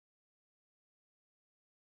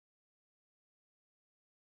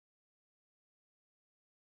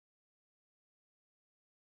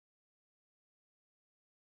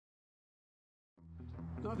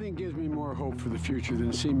Nothing gives me more hope for the future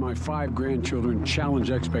than seeing my 5 grandchildren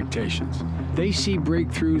challenge expectations. They see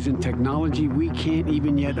breakthroughs in technology we can't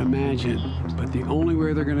even yet imagine. But the only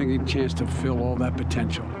way they're going to get a chance to fulfill all that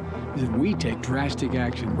potential is if we take drastic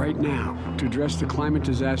action right now to address the climate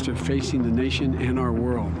disaster facing the nation and our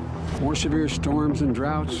world. More severe storms and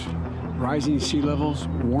droughts, rising sea levels,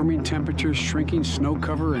 warming temperatures, shrinking snow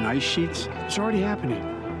cover and ice sheets. It's already happening.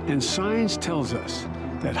 And science tells us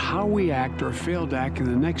that how we act or fail to act in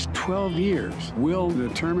the next 12 years will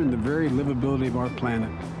determine the very livability of our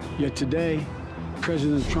planet. Yet today,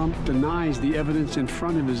 President Trump denies the evidence in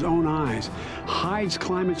front of his own eyes, hides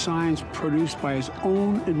climate science produced by his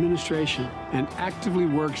own administration, and actively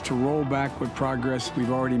works to roll back what progress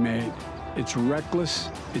we've already made. It's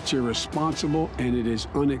reckless, it's irresponsible, and it is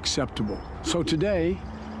unacceptable. So today,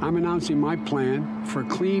 I'm announcing my plan for a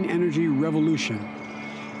clean energy revolution.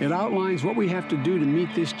 It outlines what we have to do to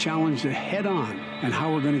meet this challenge head on and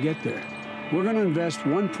how we're going to get there. We're going to invest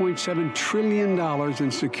 $1.7 trillion in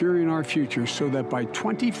securing our future so that by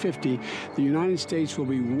 2050, the United States will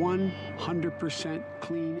be 100%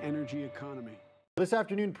 clean energy economy. This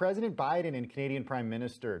afternoon, President Biden and Canadian Prime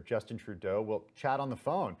Minister Justin Trudeau will chat on the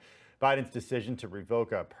phone. Biden's decision to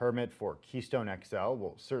revoke a permit for Keystone XL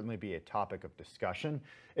will certainly be a topic of discussion.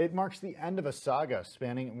 It marks the end of a saga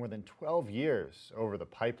spanning more than 12 years over the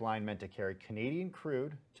pipeline meant to carry Canadian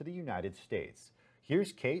crude to the United States.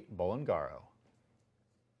 Here's Kate Bolingaro.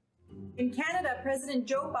 In Canada, President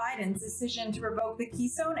Joe Biden's decision to revoke the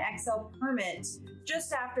Keystone XL permit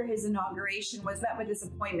just after his inauguration was met with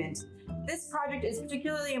disappointment. This project is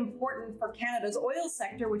particularly important for Canada's oil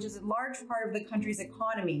sector, which is a large part of the country's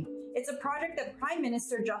economy. It's a project that Prime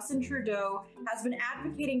Minister Justin Trudeau has been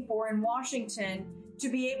advocating for in Washington to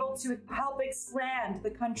be able to help expand the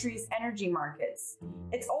country's energy markets.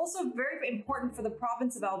 It's also very important for the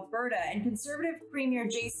province of Alberta, and Conservative Premier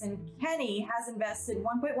Jason Kenney has invested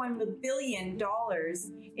 $1.1 billion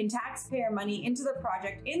in taxpayer money into the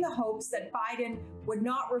project in the hopes that Biden would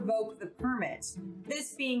not revoke the permit.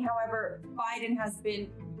 This being, however, Biden has been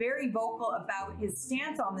very vocal about his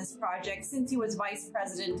stance on this project since he was vice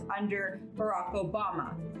president under Barack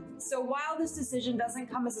Obama. So while this decision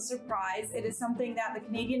doesn't come as a surprise, it is something that the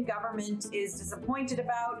Canadian government is disappointed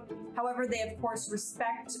about. However, they of course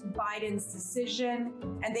respect Biden's decision,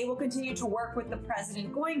 and they will continue to work with the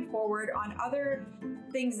president going forward on other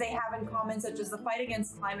things they have in common, such as the fight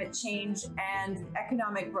against climate change and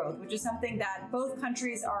economic growth, which is something that both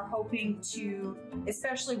countries are hoping to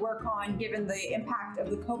especially work on given the impact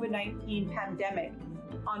of the COVID-19 pandemic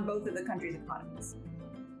on both of the countries' economies.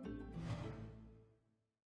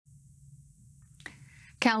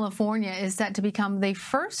 California is set to become the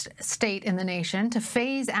first state in the nation to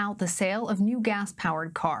phase out the sale of new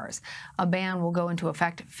gas-powered cars. A ban will go into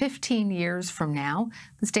effect 15 years from now.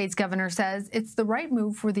 The state's governor says it's the right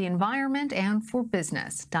move for the environment and for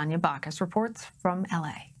business. Danya Bacchus reports from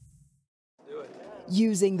L.A.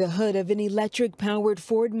 Using the hood of an electric-powered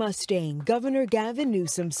Ford Mustang, Governor Gavin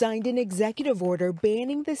Newsom signed an executive order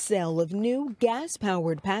banning the sale of new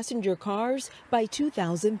gas-powered passenger cars by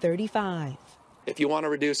 2035. If you want to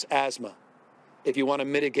reduce asthma, if you want to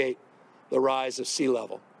mitigate the rise of sea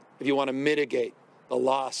level, if you want to mitigate the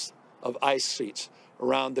loss of ice sheets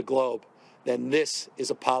around the globe, then this is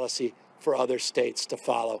a policy for other states to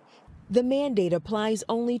follow. The mandate applies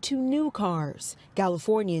only to new cars.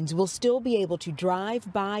 Californians will still be able to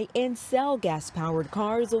drive, buy, and sell gas-powered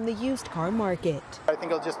cars on the used car market. I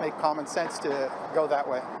think it'll just make common sense to go that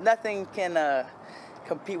way. Nothing can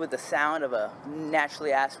compete with the sound of a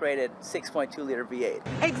naturally aspirated 6.2-liter V8.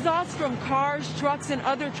 Exhaust from cars, trucks, and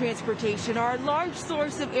other transportation are a large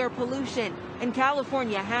source of air pollution, and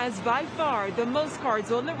California has by far the most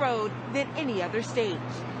cars on the road than any other state.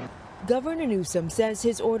 Governor Newsom says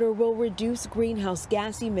his order will reduce greenhouse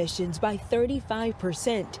gas emissions by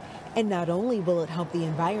 35%. And not only will it help the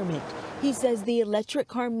environment, he says the electric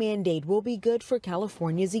car mandate will be good for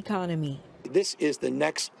California's economy. This is the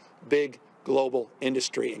next big global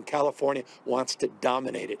industry, and California wants to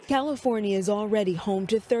dominate it. California is already home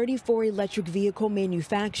to 34 electric vehicle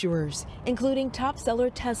manufacturers, including top seller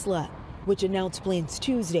Tesla, which announced plans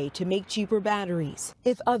Tuesday to make cheaper batteries.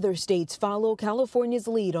 If other states follow California's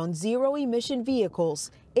lead on zero-emission vehicles,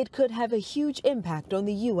 it could have a huge impact on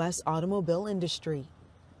the U.S. automobile industry.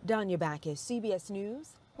 Danya Bacchus, CBS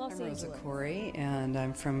News, Los Angeles. I'm Rosa Corey, and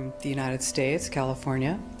I'm from the United States,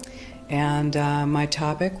 California. And my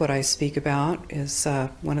topic, what I speak about, is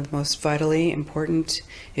one of the most vitally important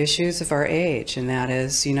issues of our age, and that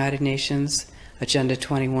is United Nations Agenda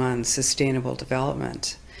 21, Sustainable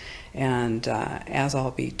Development. And as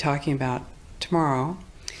I'll be talking about tomorrow,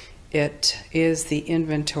 It is the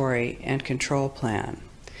inventory and control plan.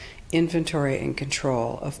 Inventory and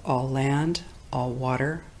control of all land, all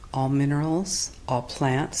water, all minerals, all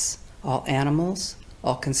plants, all animals,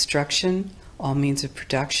 all construction, all means of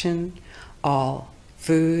production, all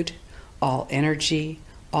food, all energy,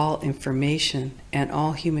 all information, and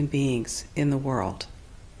all human beings in the world.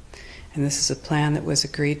 And this is a plan that was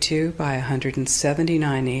agreed to by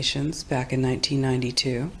 179 nations back in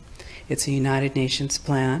 1992. It's a United Nations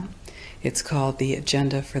plan. It's called the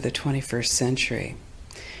Agenda for the 21st Century.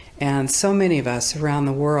 And so many of us around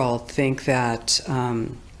the world think that,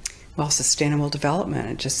 well, sustainable development,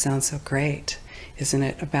 it just sounds so great. Isn't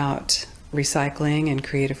it about recycling and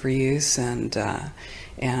creative reuse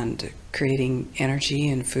and creating energy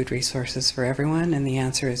and food resources for everyone? And the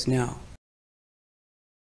answer is no.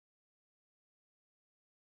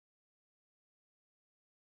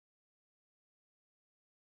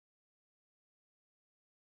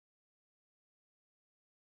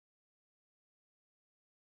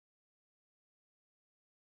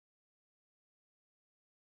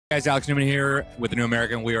 Guys, Alex Newman here with the New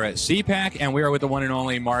American. We are at CPAC, and we are with the one and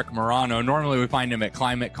only Mark Morano. Normally, we find him at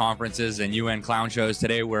climate conferences and UN clown shows.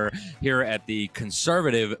 Today, we're here at the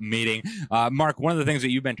conservative meeting. Mark, one of the things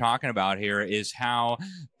that you've been talking about here is how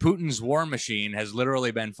Putin's war machine has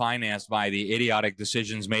literally been financed by the idiotic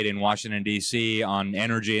decisions made in Washington, D.C. on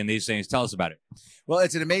energy and these things. Tell us about it. Well,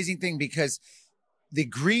 it's an amazing thing because the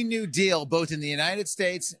Green New Deal, both in the United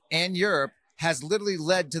States and Europe, has literally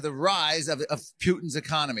led to the rise of Putin's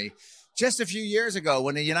economy. Just a few years ago,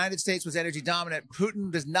 when the United States was energy dominant,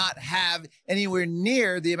 Putin does not have anywhere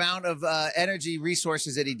near the amount of energy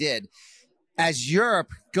resources that he did. As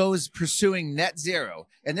Europe goes pursuing net zero,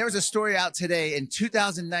 and there was a story out today in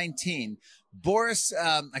 2019, Boris,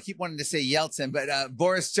 I keep wanting to say Yeltsin, but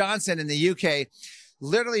Boris Johnson in the UK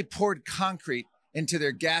literally poured concrete into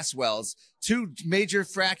their gas wells, 2 major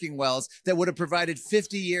fracking wells that would have provided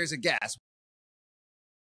 50 years of gas.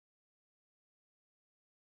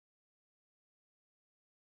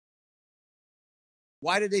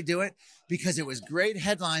 Why did they do it? Because it was great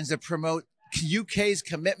headlines to promote UK's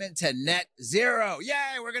commitment to net zero.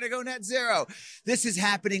 Yay, we're going to go net zero. This is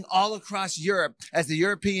happening all across Europe as the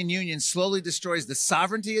European Union slowly destroys the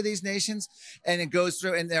sovereignty of these nations, and it goes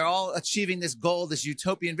through, and they're all achieving this goal, this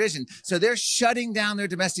utopian vision. So they're shutting down their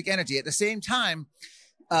domestic energy. At the same time,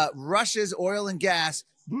 Russia's oil and gas,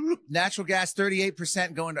 natural gas,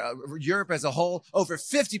 38% going to Europe as a whole, over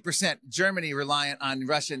 50% Germany reliant on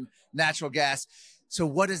Russian natural gas. So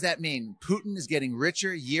what does that mean? Putin is getting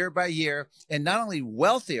richer year by year, and not only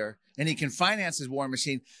wealthier, and he can finance his war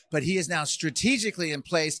machine, but he is now strategically in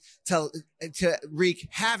place to wreak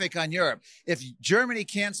havoc on Europe. If Germany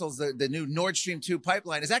cancels the new Nord Stream 2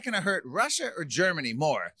 pipeline, is that going to hurt Russia or Germany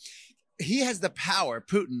more? He has the power,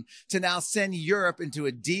 Putin, to now send Europe into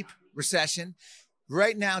a deep recession.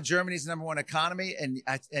 Right now, Germany's the #1 economy,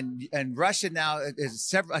 and Russia now is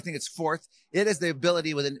several. I think it's 4th. It has the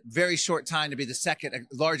ability within a very short time to be the 2nd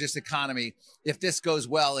largest economy if this goes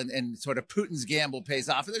well and sort of Putin's gamble pays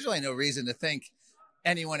off. And there's really no reason to think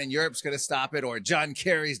anyone in Europe's going to stop it, or John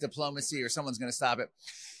Kerry's diplomacy, or someone's going to stop it.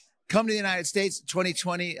 Come to the United States,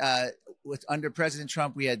 2020, under President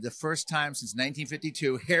Trump, we had the first time since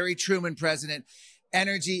 1952, Harry Truman president,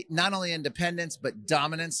 energy, not only independence, but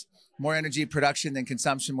dominance. More energy production than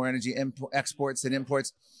consumption, more energy exports than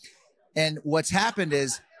imports. And what's happened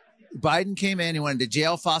is Biden came in, he wanted to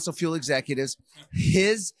jail fossil fuel executives.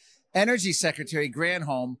 His energy secretary,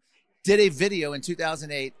 Granholm, did a video in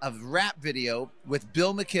 2008, a rap video with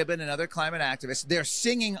Bill McKibben and other climate activists. They're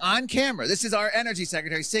singing on camera. This is our energy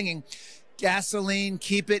secretary singing, "Gasoline,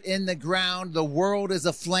 keep it in the ground. The world is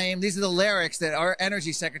aflame." These are the lyrics that our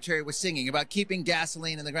energy secretary was singing about keeping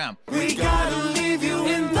gasoline in the ground. We gotta leave you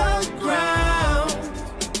in the ground.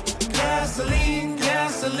 Gasoline,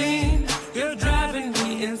 gasoline, you're driving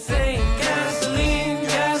me insane. Gasoline,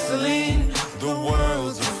 gasoline, the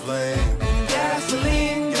world's aflame.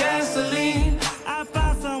 Gasoline, gasoline, I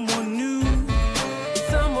found someone new,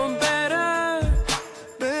 someone better,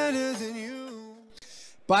 better than you.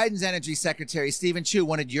 Biden's energy secretary, Stephen Chu,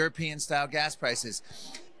 wanted European-style gas prices.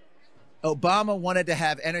 Obama wanted to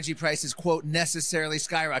have energy prices, quote, necessarily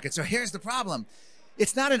skyrocket. So here's the problem.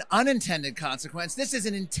 It's not an unintended consequence. This is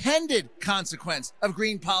an intended consequence of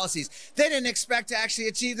green policies. They didn't expect to actually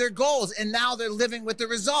achieve their goals, and now they're living with the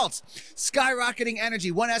results. Skyrocketing energy.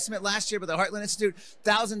 One estimate last year by the Heartland Institute,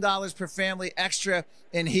 $1,000 per family extra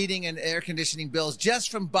in heating and air conditioning bills just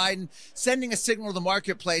from Biden sending a signal to the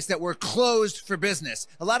marketplace that we're closed for business.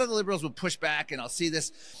 A lot of the liberals will push back, and I'll see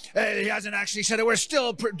this. He hasn't actually said it. We're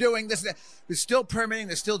still doing this. There's still permitting.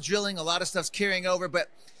 There's still drilling. A lot of stuff's carrying over, but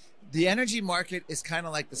The energy market is kind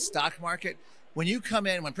of like the stock market. When you come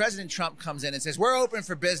in, when President Trump comes in and says, we're open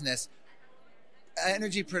for business,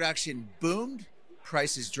 energy production boomed,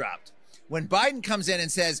 prices dropped. When Biden comes in and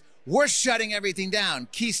says, we're shutting everything down,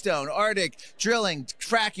 Keystone, Arctic, drilling,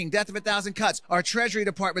 fracking, death of 1,000 cuts, our Treasury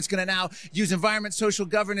Department's going to now use environment, social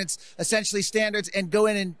governance, essentially standards, and go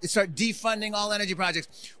in and start defunding all energy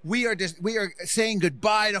projects. We are saying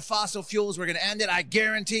goodbye to fossil fuels. We're going to end it. I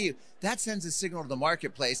guarantee you. That sends a signal to the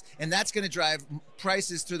marketplace, and that's going to drive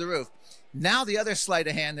prices through the roof. Now the other sleight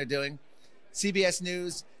of hand they're doing, CBS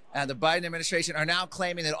News and the Biden administration are now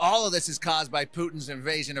claiming that all of this is caused by Putin's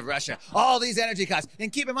invasion of Russia. All these energy costs.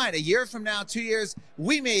 And keep in mind, a year from now, 2 years,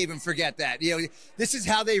 we may even forget that. You know, this is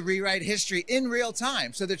how they rewrite history in real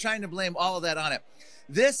time. So they're trying to blame all of that on it.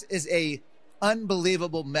 This is a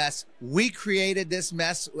unbelievable mess. We created this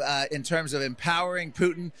mess in terms of empowering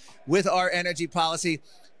Putin with our energy policy.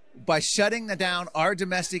 By shutting down our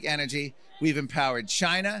domestic energy, we've empowered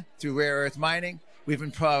China through rare earth mining. We've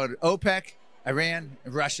empowered OPEC, Iran,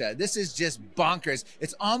 and Russia. This is just bonkers.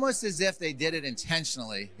 It's almost as if they did it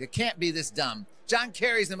intentionally. It can't be this dumb. John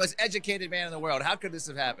Kerry's the most educated man in the world. How could this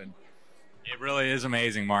have happened? It really is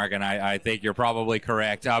amazing, Mark, and I think you're probably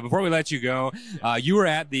correct. Before we let you go, you were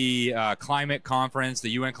at the climate conference, the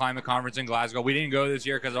UN climate conference in Glasgow. We didn't go this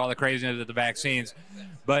year because of all the craziness of the vaccines.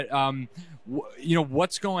 But, you know,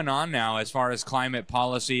 what's going on now as far as climate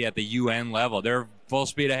policy at the UN level? They're full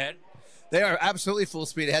speed ahead? They are absolutely full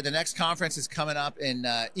speed ahead. The next conference is coming up in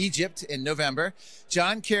Egypt in November.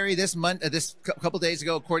 John Kerry this couple days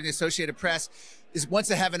ago, according to the Associated Press, wants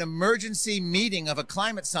to have an emergency meeting of a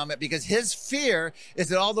climate summit because his fear is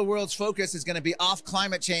that all the world's focus is going to be off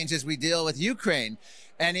climate change as we deal with Ukraine.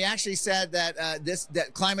 And he actually said that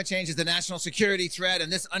that climate change is the national security threat,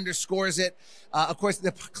 and this underscores it. Of course,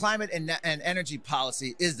 the climate and energy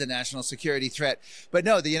policy is the national security threat. But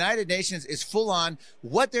no, the United Nations is full on.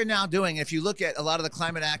 What they're now doing, if you look at a lot of the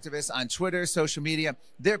climate activists on Twitter, social media,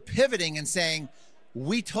 they're pivoting and saying,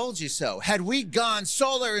 we told you so. Had we gone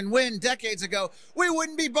solar and wind decades ago, we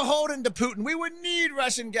wouldn't be beholden to Putin. We wouldn't need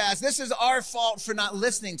Russian gas. This is our fault for not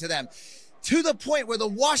listening to them. To the point where the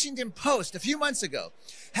Washington Post a few months ago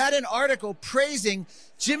had an article praising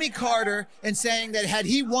Jimmy Carter and saying that had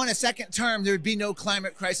he won a second term, there would be no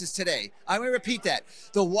climate crisis today. I'm going to repeat that.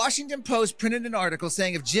 The Washington Post printed an article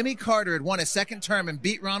saying if Jimmy Carter had won a second term and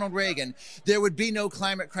beat Ronald Reagan, there would be no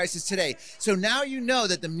climate crisis today. So now you know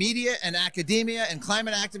that the media and academia and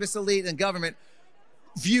climate activist elite and government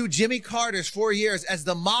view Jimmy Carter's 4 years as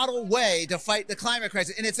the model way to fight the climate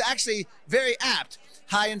crisis. And it's actually very apt.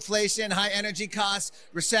 High inflation, high energy costs,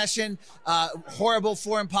 recession, horrible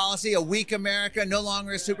foreign policy, a weak America, no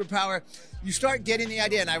longer a superpower. You start getting the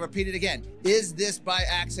idea, and I repeat it again, is this by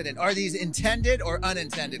accident? Are these intended or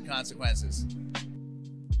unintended consequences?